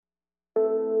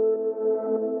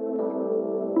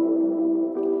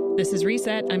This is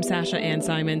Reset. I'm Sasha-Ann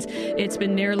Simons. It's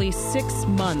been nearly 6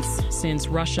 months since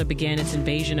Russia began its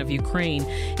invasion of Ukraine,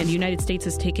 and the United States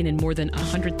has taken in more than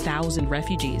 100,000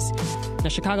 refugees. Now,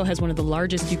 Chicago has one of the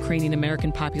largest Ukrainian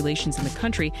American populations in the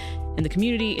country, and the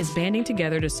community is banding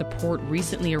together to support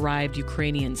recently arrived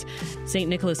Ukrainians. St.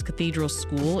 Nicholas Cathedral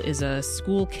School is a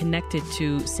school connected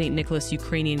to St. Nicholas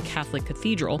Ukrainian Catholic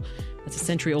Cathedral. That's a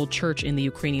century-old church in the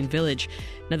Ukrainian village.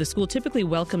 Now, the school typically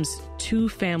welcomes 2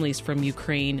 families from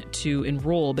Ukraine to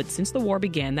enroll, but since the war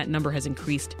began, that number has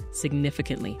increased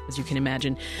significantly, as you can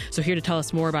imagine. So here to tell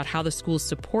us more about how the school is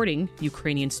supporting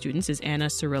Ukrainian students is Anna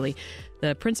Cirilli,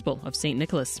 the principal of St.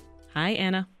 Nicholas. Hi,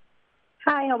 Anna.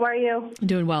 Hi, how are you?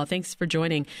 Doing well. Thanks for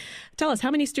joining. Tell us, how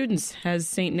many students has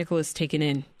St. Nicholas taken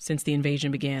in since the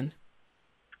invasion began?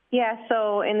 Yeah,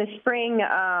 so in the spring,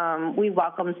 we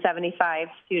welcomed 75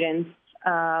 students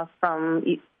from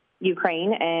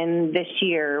Ukraine, and this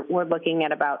year we're looking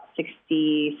at about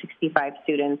 65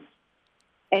 students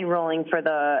enrolling for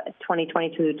the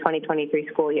 2022-2023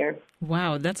 school year.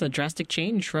 Wow, that's a drastic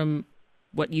change from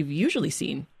what you've usually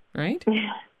seen, right?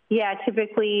 Yeah,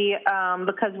 typically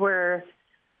because we're,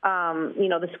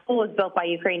 the school was built by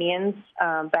Ukrainians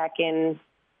back in,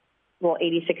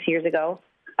 86 years ago.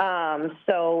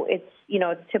 So it's,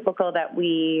 it's typical that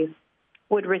we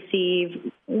would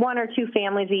receive 1 or 2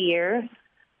 families a year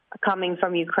coming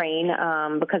from Ukraine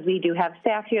because we do have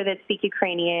staff here that speak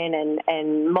Ukrainian,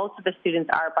 and most of the students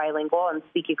are bilingual and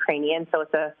speak Ukrainian. So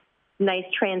it's a nice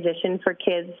transition for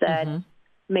kids that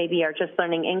maybe are just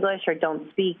learning English or don't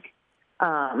speak.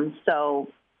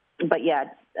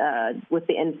 With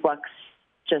the influx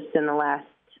just in the last,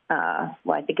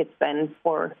 I think it's been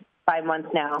 5 months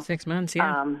now. 6 months,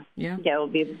 yeah. Yeah, it will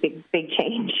be a big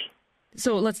change.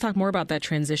 So let's talk more about that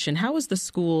transition. How is the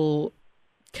school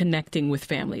connecting with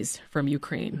families from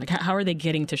Ukraine? Like, how are they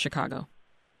getting to Chicago?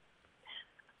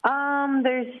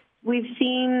 We've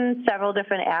seen several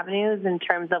different avenues in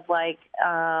terms of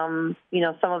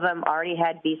some of them already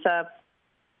had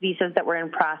visas that were in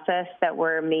process that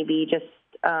were maybe just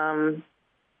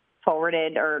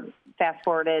forwarded or fast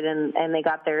forwarded, and they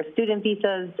got their student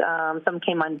visas. Some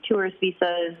came on tourist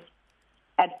visas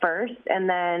at first, and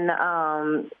then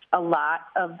a lot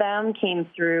of them came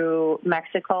through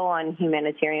Mexico on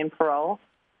humanitarian parole.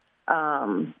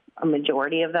 A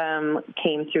majority of them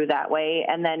came through that way,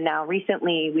 and then now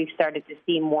recently we've started to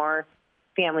see more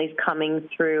families coming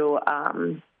through.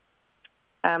 I'm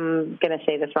going to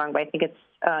say this wrong, but I think it's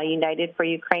United for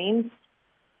Ukraine.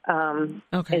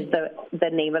 Is the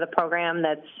name of the program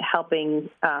that's helping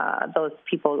those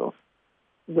people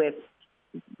with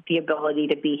the ability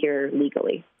to be here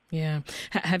legally. Yeah.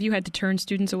 Have you had to turn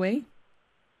students away?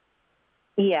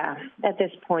 Yeah. At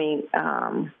this point,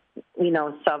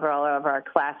 several of our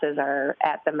classes are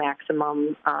at the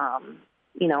maximum,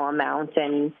 amount.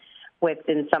 And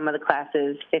within some of the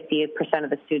classes, 50% of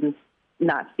the students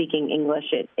not speaking English,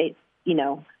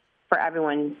 for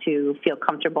everyone to feel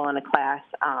comfortable in a class,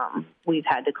 we've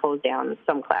had to close down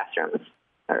some classrooms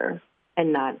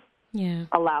and not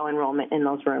allow enrollment in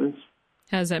those rooms.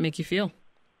 How does that make you feel?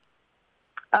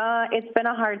 It's been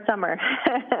a hard summer.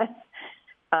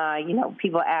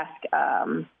 People ask,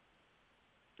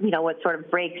 what sort of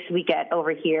breaks we get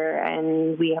over here,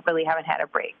 and we really haven't had a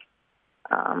break.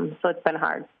 So it's been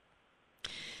hard.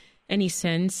 Any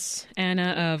sense,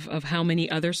 Anna, of how many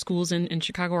other schools in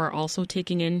Chicago are also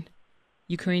taking in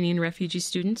Ukrainian refugee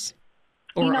students?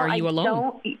 Or are you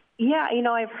alone?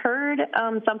 I've heard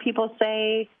some people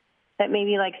say that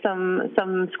maybe some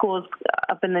schools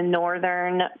up in the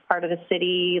northern part of the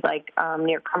city,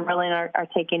 near Cumberland, are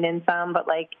taking in some. But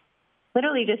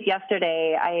literally just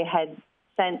yesterday, I had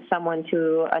sent someone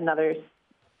to another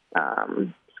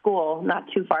school not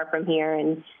too far from here,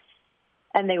 and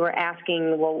they were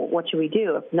asking, well, what should we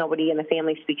do if nobody in the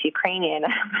family speaks Ukrainian?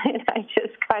 And I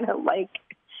just kind of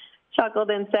chuckled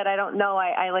and said, I don't know.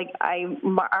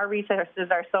 Our resources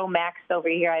are so maxed over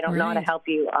here. I don't know how to help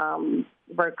you.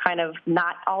 We're kind of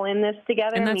not all in this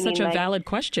together. And that's such a valid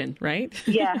question, right?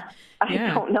 Yeah. I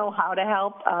don't know how to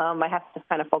help. I have to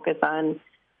kind of focus on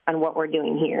what we're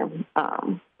doing here.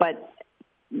 But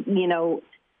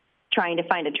trying to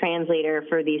find a translator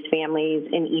for these families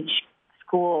in each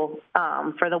school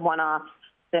for the one-off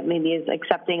that maybe is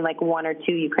accepting 1 or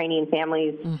 2 Ukrainian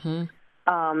families.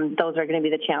 Those are going to be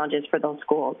the challenges for those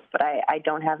schools. But I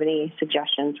don't have any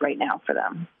suggestions right now for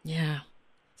them. Yeah.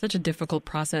 Such a difficult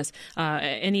process.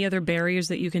 Any other barriers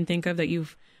that you can think of that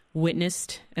you've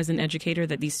witnessed as an educator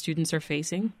that these students are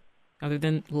facing other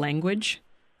than language?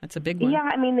 That's a big one. Yeah,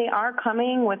 they are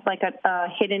coming with a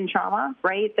hidden trauma,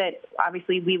 right, that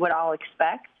obviously we would all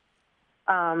expect.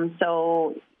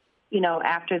 So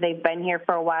after they've been here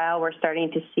for a while, we're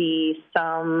starting to see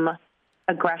some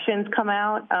aggressions come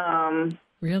out.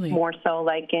 Really? More so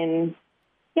like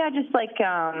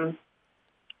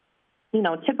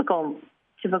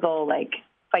typical like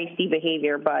feisty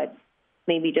behavior, but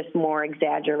maybe just more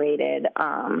exaggerated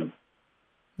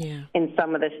in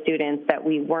some of the students that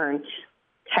we weren't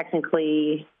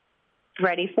technically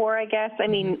ready for, I guess. I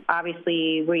mean,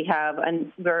 obviously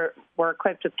we're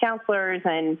equipped with counselors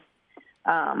and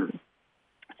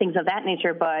things of that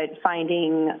nature, but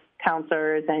finding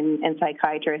counselors and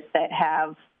psychiatrists that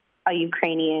have a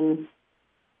Ukrainian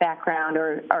background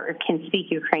or can speak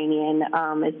Ukrainian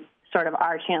is sort of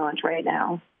our challenge right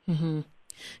now. Mm-hmm.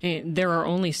 And there are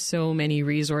only so many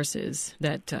resources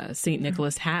that St.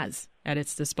 Nicholas has at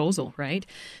its disposal, right?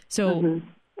 So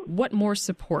what more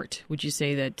support would you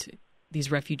say that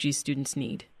these refugee students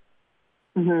need?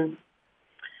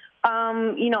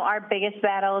 Our biggest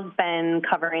battle has been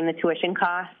covering the tuition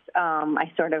costs.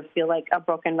 I sort of feel like a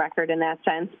broken record in that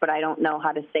sense, but I don't know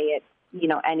how to say it,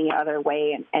 any other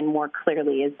way and more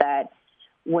clearly, is that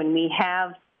when we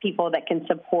have people that can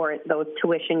support those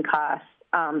tuition costs,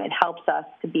 it helps us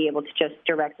to be able to just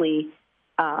directly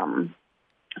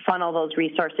funnel those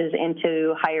resources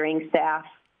into hiring staff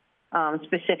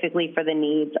specifically for the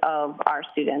needs of our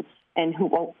students and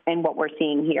what we're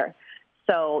seeing here.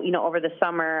 So, over the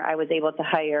summer, I was able to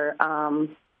hire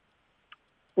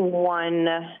one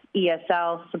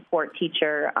ESL support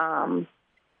teacher, and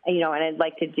I'd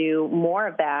like to do more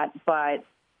of that, but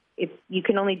you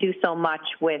can only do so much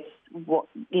with what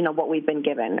we've been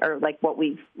given or like what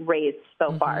we've raised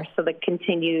so far. So the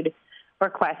continued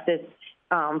request is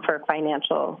for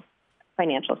financial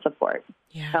support.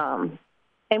 Yeah.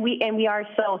 And we are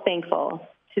so thankful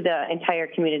to the entire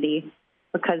community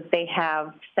because they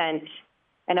have sent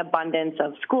an abundance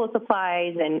of school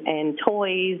supplies and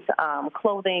toys,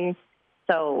 clothing.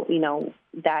 So,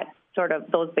 that sort of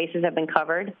those bases have been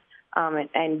covered.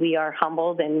 And we are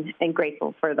humbled and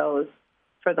grateful for those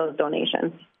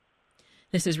donations.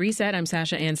 This is Reset. I'm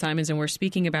Sasha-Ann Simons, and we're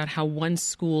speaking about how one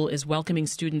school is welcoming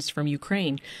students from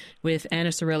Ukraine with Anna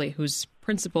Cirilli, who's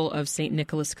principal of St.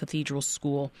 Nicholas Cathedral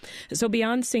School. So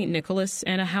beyond St. Nicholas,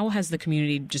 Anna, how has the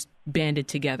community just banded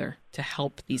together to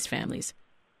help these families?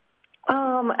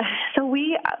 So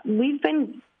we've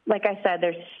been, like I said,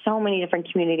 there's so many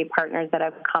different community partners that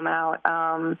have come out.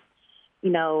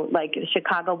 Like the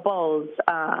Chicago Bulls,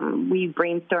 we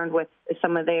brainstormed with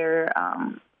some of their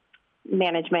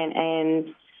management,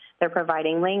 and they're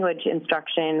providing language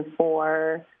instruction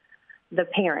for the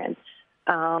parents.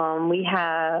 We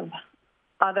have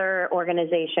other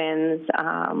organizations,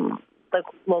 like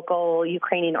local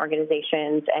Ukrainian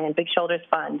organizations and Big Shoulders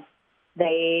Fund.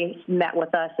 They met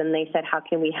with us and they said, how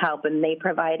can we help? And they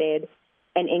provided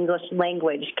an English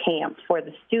language camp for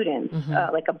the students,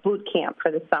 like a boot camp for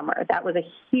the summer. That was a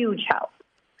huge help.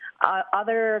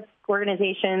 Other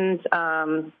organizations,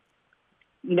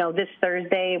 this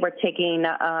Thursday, we're taking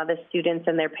the students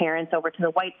and their parents over to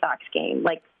the White Sox game.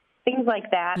 Like, things like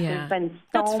that. Yeah, there's been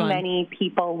so many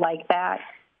people like that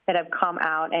have come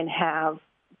out and have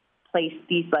placed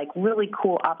these, like, really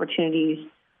cool opportunities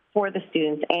for the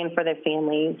students and for their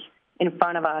families in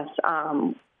front of us.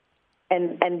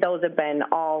 And those have been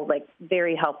all, like,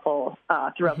 very helpful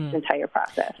throughout this entire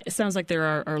process. It sounds like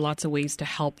there are lots of ways to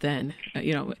help then,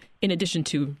 in addition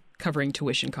to covering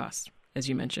tuition costs, as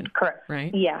you mentioned. Correct.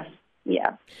 Right? Yes.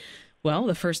 Yeah. Well,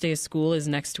 the first day of school is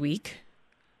next week.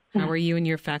 How are you and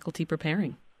your faculty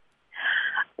preparing?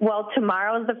 Well,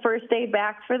 tomorrow is the first day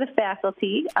back for the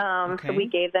faculty. So we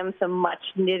gave them some much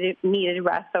needed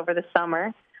rest over the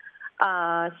summer.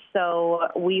 So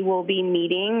we will be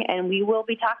meeting, and we will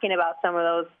be talking about some of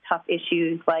those tough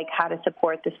issues, like how to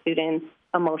support the students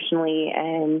emotionally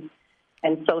and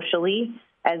socially,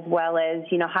 as well as,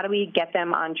 how do we get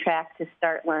them on track to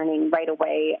start learning right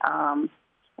away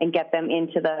and get them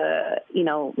into the,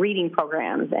 reading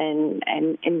programs and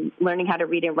learning how to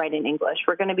read and write in English.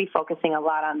 We're going to be focusing a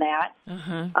lot on that.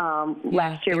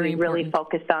 Last year we really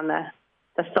focused on the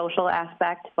social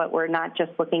aspect, but we're not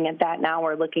just looking at that now.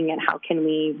 We're looking at how can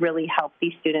we really help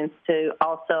these students to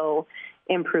also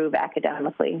improve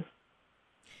academically.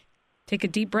 Take a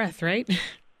deep breath, right?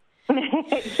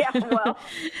 Yeah, well.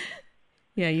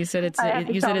 Yeah, you said it's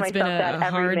been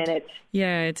a hard minute.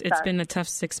 Yeah, it's been a tough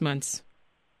 6 months.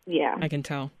 Yeah. I can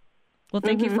tell. Well,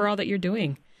 thank you for all that you're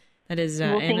doing. That is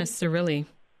Anna Cirilli.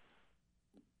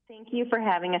 Thank you for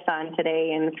having us on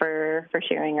today and for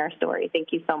sharing our story. Thank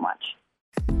you so much.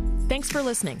 Thanks for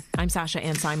listening. I'm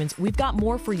Sasha-Ann Simons. We've got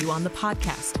more for you on the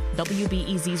podcast,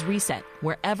 WBEZ's Reset,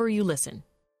 wherever you listen.